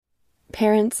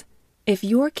Parents, if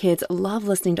your kids love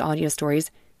listening to audio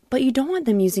stories, but you don't want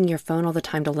them using your phone all the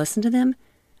time to listen to them,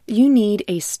 you need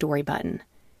a Story Button.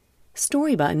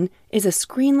 Story Button is a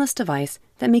screenless device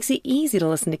that makes it easy to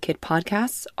listen to kid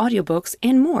podcasts, audiobooks,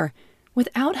 and more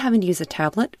without having to use a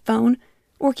tablet, phone,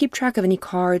 or keep track of any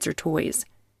cards or toys.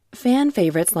 Fan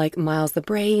favorites like Miles the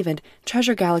Brave and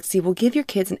Treasure Galaxy will give your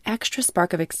kids an extra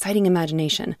spark of exciting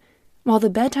imagination, while the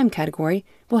bedtime category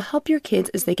will help your kids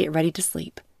as they get ready to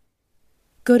sleep.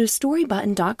 Go to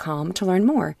storybutton.com to learn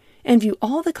more and view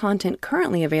all the content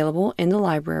currently available in the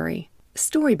library.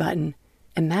 Story Button.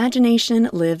 Imagination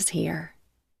lives here.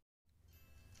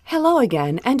 Hello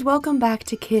again, and welcome back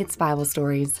to Kids Bible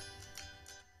Stories.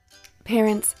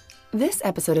 Parents, this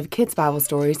episode of Kids Bible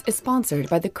Stories is sponsored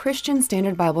by the Christian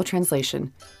Standard Bible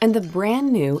Translation and the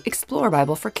brand new Explore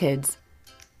Bible for Kids.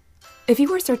 If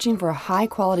you are searching for a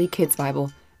high-quality kids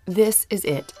Bible, this is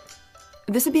it.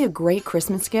 This would be a great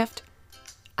Christmas gift.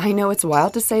 I know it's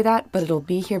wild to say that, but it'll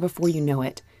be here before you know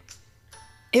it.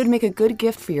 It would make a good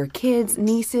gift for your kids,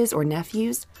 nieces, or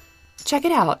nephews. Check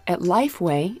it out at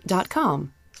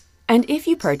lifeway.com. And if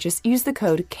you purchase, use the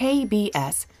code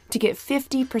KBS to get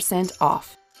 50%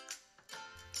 off.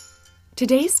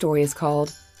 Today's story is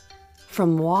called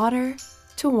From Water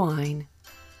to Wine.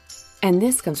 And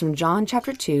this comes from John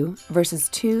chapter 2, verses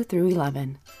 2 through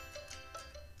 11.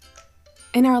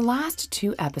 In our last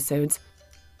 2 episodes,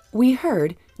 we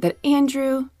heard that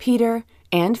Andrew, Peter,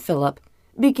 and Philip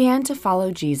began to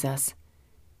follow Jesus.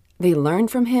 They learned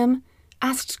from him,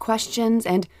 asked questions,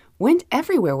 and went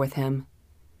everywhere with him.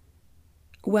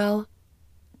 Well,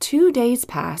 2 days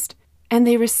passed, and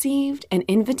they received an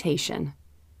invitation.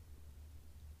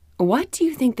 What do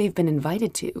you think they've been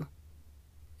invited to?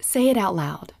 Say it out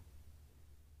loud.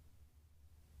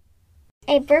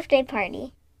 A birthday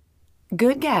party.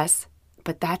 Good guess,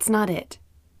 but that's not it.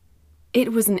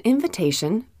 It was an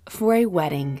invitation for a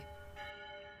wedding.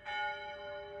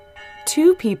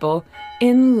 2 people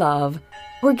in love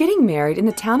were getting married in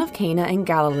the town of Cana in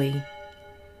Galilee.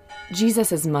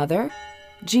 Jesus' mother,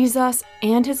 Jesus,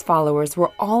 and his followers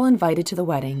were all invited to the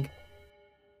wedding.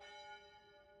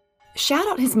 Shout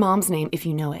out his mom's name if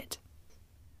you know it.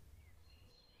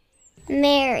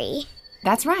 Mary.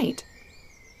 That's right.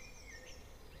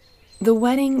 The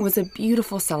wedding was a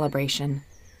beautiful celebration.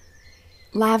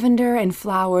 Lavender and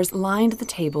flowers lined the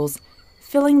tables,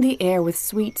 filling the air with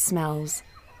sweet smells.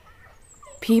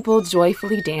 People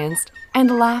joyfully danced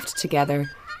and laughed together,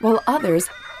 while others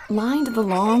lined the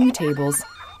long tables,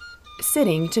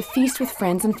 sitting to feast with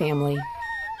friends and family.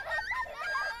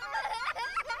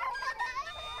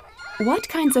 What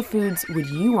kinds of foods would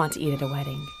you want to eat at a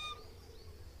wedding?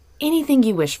 Anything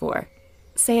you wish for.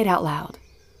 Say it out loud.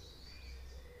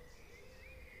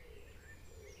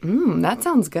 That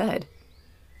sounds good.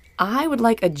 I would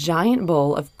like a giant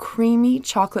bowl of creamy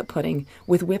chocolate pudding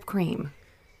with whipped cream.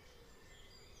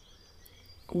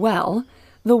 Well,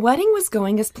 the wedding was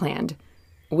going as planned,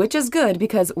 which is good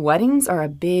because weddings are a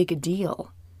big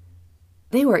deal.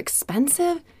 They were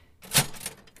expensive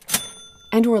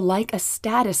and were like a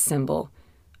status symbol,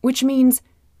 which means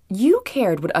you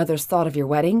cared what others thought of your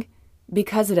wedding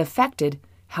because it affected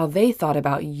how they thought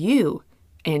about you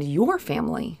and your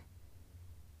family.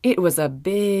 It was a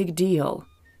big deal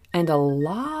and a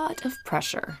lot of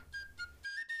pressure.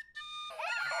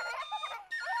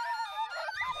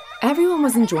 Everyone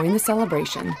was enjoying the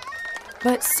celebration,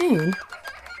 but soon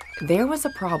there was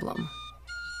a problem.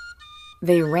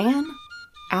 They ran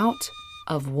out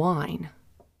of wine.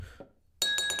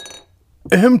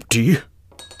 Empty?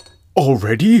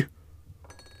 Already?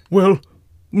 Well,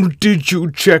 did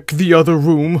you check the other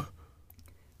room?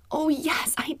 Oh,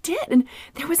 yes, I did, and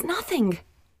there was nothing.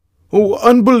 Oh,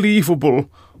 unbelievable.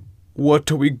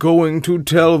 What are we going to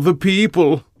tell the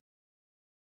people?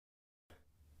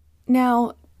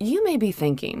 Now, you may be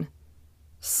thinking,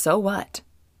 so what?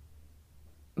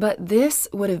 But this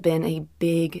would have been a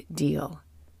big deal.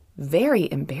 Very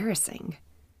embarrassing.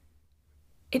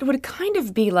 It would kind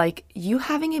of be like you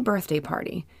having a birthday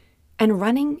party and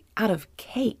running out of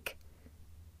cake.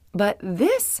 But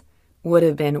this would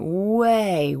have been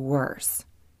way worse.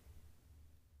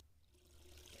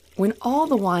 When all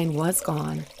the wine was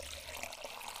gone,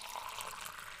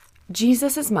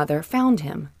 Jesus' mother found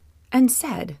him and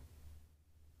said,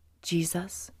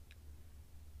 "Jesus,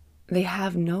 they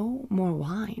have no more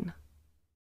wine."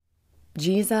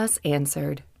 Jesus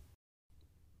answered,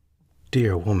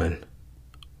 Dear woman,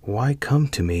 why come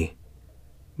to me?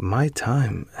 My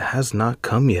time has not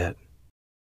come yet.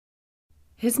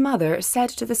 His mother said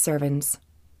to the servants,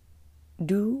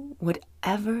 "Do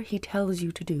whatever he tells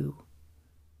you to do."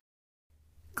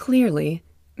 Clearly,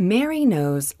 Mary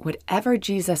knows whatever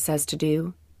Jesus says to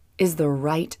do is the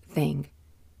right thing,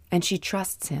 and she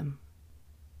trusts him.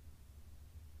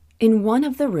 In one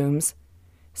of the rooms,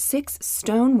 6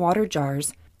 stone water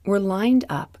jars were lined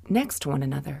up next to one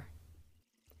another.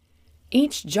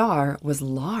 Each jar was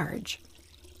large.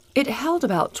 It held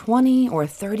about 20 or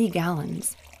 30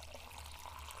 gallons.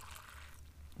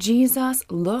 Jesus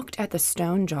looked at the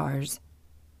stone jars,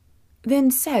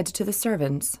 then said to the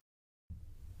servants,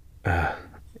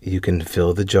 You can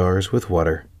fill the jars with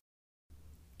water.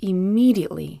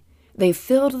 Immediately, they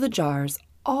filled the jars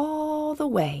all the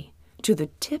way to the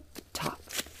tip top.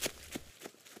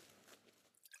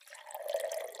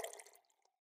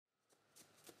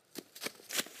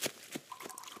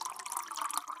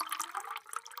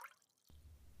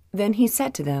 Then he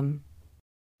said to them,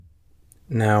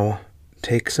 Now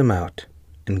take some out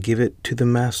and give it to the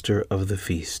master of the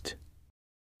feast.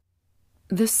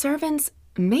 The servants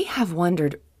may have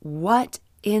wondered what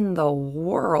in the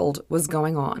world was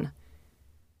going on.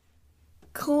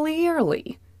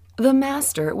 Clearly, the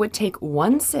master would take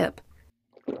one sip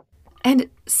and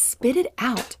spit it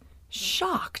out,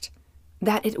 shocked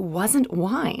that it wasn't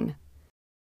wine.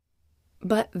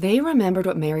 But they remembered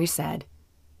what Mary said,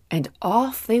 and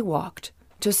off they walked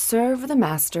to serve the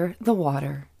master the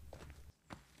water.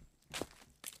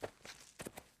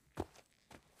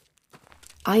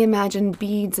 I imagine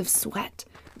beads of sweat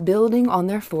building on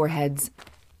their foreheads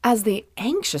as they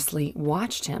anxiously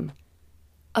watched him,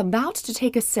 about to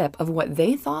take a sip of what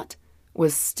they thought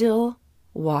was still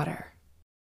water.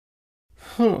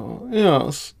 Oh,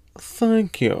 yes,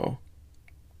 thank you.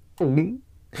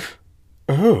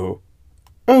 Oh,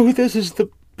 this is the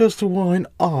best wine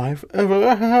I've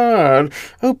ever had.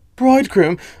 Oh,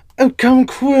 bridegroom, come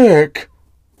quick.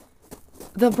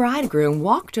 The bridegroom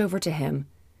walked over to him,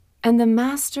 and the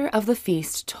master of the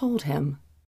feast told him,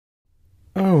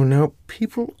 Oh, now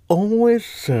people always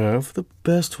serve the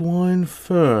best wine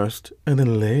first, and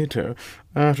then later,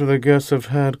 after the guests have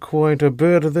had quite a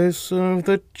bit, they serve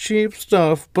the cheap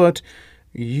stuff. But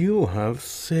you have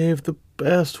saved the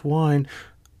best wine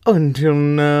until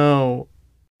now.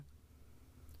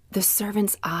 The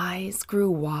servant's eyes grew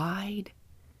wide.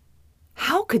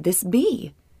 How could this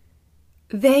be?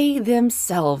 They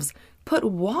themselves put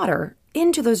water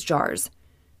into those jars.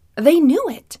 They knew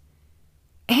it.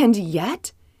 And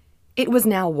yet, it was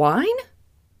now wine?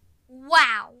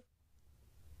 Wow!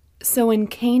 So in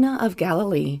Cana of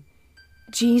Galilee,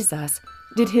 Jesus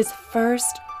did his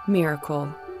first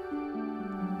miracle.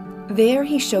 There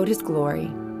he showed his glory,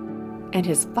 and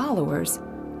his followers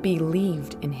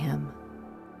believed in him.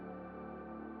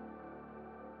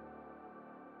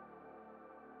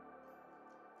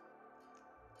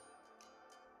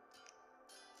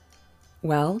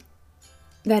 Well,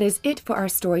 that is it for our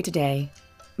story today.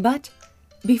 But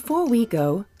before we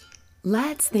go,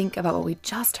 let's think about what we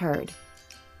just heard.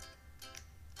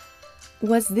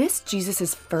 Was this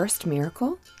Jesus' first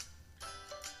miracle?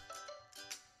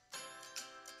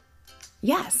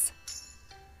 Yes.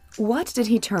 What did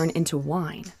he turn into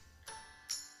wine?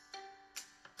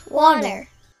 Water.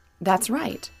 That's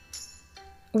right.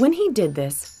 When he did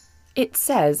this, it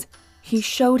says he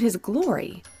showed his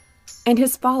glory, and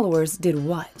his followers did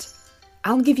what?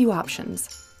 I'll give you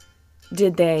options.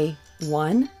 Did they,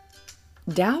 1,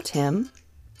 doubt him?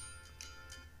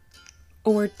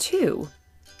 Or 2,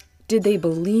 did they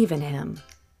believe in him?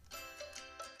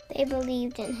 They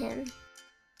believed in him.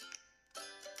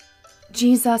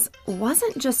 Jesus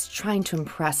wasn't just trying to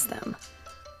impress them.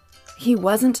 He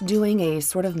wasn't doing a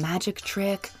sort of magic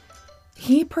trick.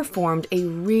 He performed a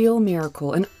real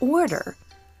miracle in order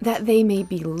that they may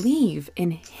believe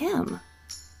in him.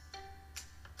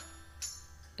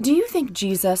 Do you think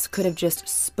Jesus could have just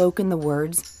spoken the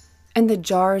words and the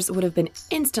jars would have been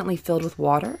instantly filled with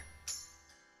water?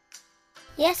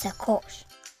 Yes, of course.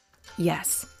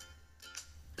 Yes.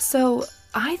 So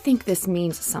I think this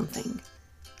means something.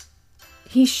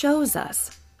 He shows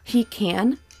us he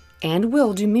can and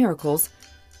will do miracles,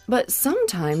 but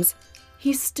sometimes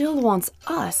he still wants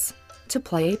us to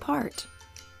play a part.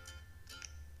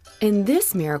 In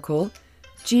this miracle,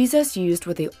 Jesus used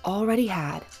what they already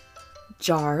had,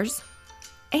 jars,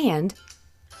 and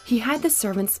he had the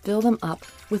servants fill them up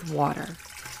with water.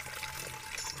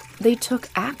 They took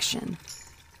action,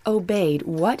 obeyed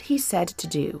what he said to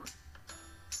do.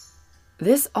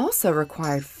 This also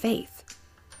required faith,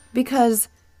 because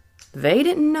they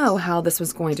didn't know how this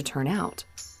was going to turn out.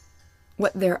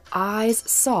 What their eyes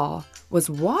saw was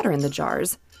water in the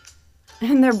jars,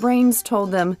 and their brains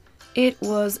told them it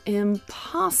was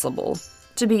impossible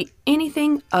to be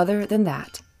anything other than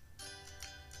that.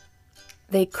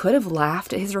 They could have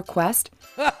laughed at his request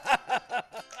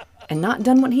and not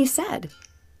done what he said.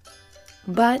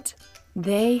 But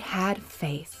they had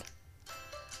faith.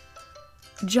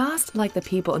 Just like the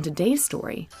people in today's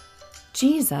story,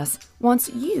 Jesus wants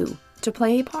you to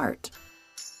play a part.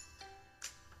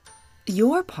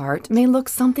 Your part may look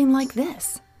something like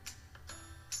this.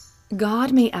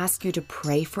 God may ask you to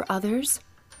pray for others,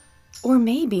 or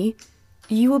maybe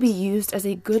you will be used as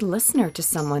a good listener to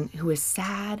someone who is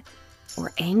sad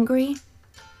or angry.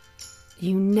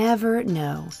 You never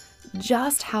know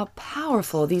just how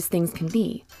powerful these things can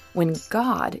be when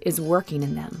God is working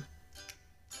in them.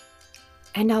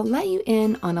 And I'll let you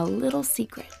in on a little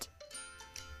secret.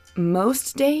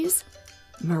 Most days,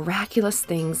 miraculous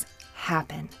things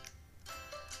happen.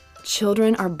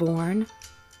 Children are born.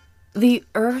 The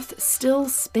earth still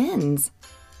spins.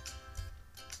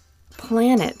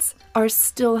 Planets are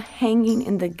still hanging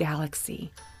in the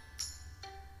galaxy.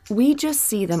 We just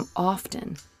see them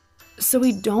often, so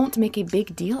we don't make a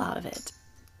big deal out of it.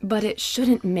 But it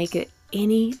shouldn't make it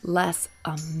any less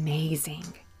amazing.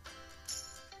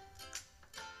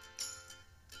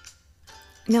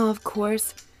 Now, of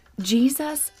course,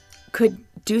 Jesus could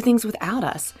do things without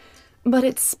us, but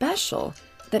it's special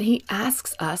that he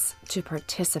asks us to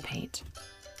participate.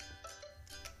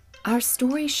 Our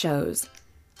story shows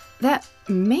that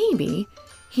maybe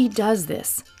he does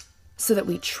this so that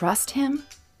we trust him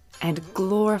and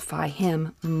glorify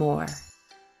him more.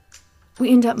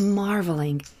 We end up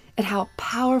marveling at how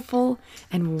powerful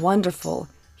and wonderful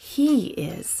he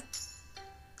is.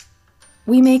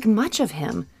 We make much of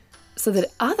him so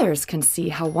that others can see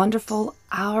how wonderful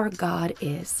our God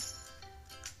is.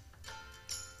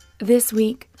 This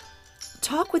week,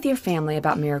 talk with your family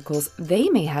about miracles they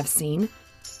may have seen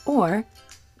or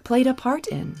played a part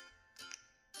in.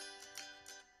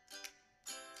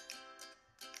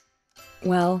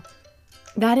 Well,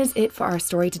 that is it for our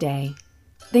story today.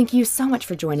 Thank you so much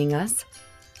for joining us.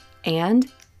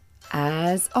 And,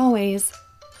 as always,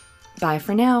 bye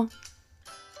for now.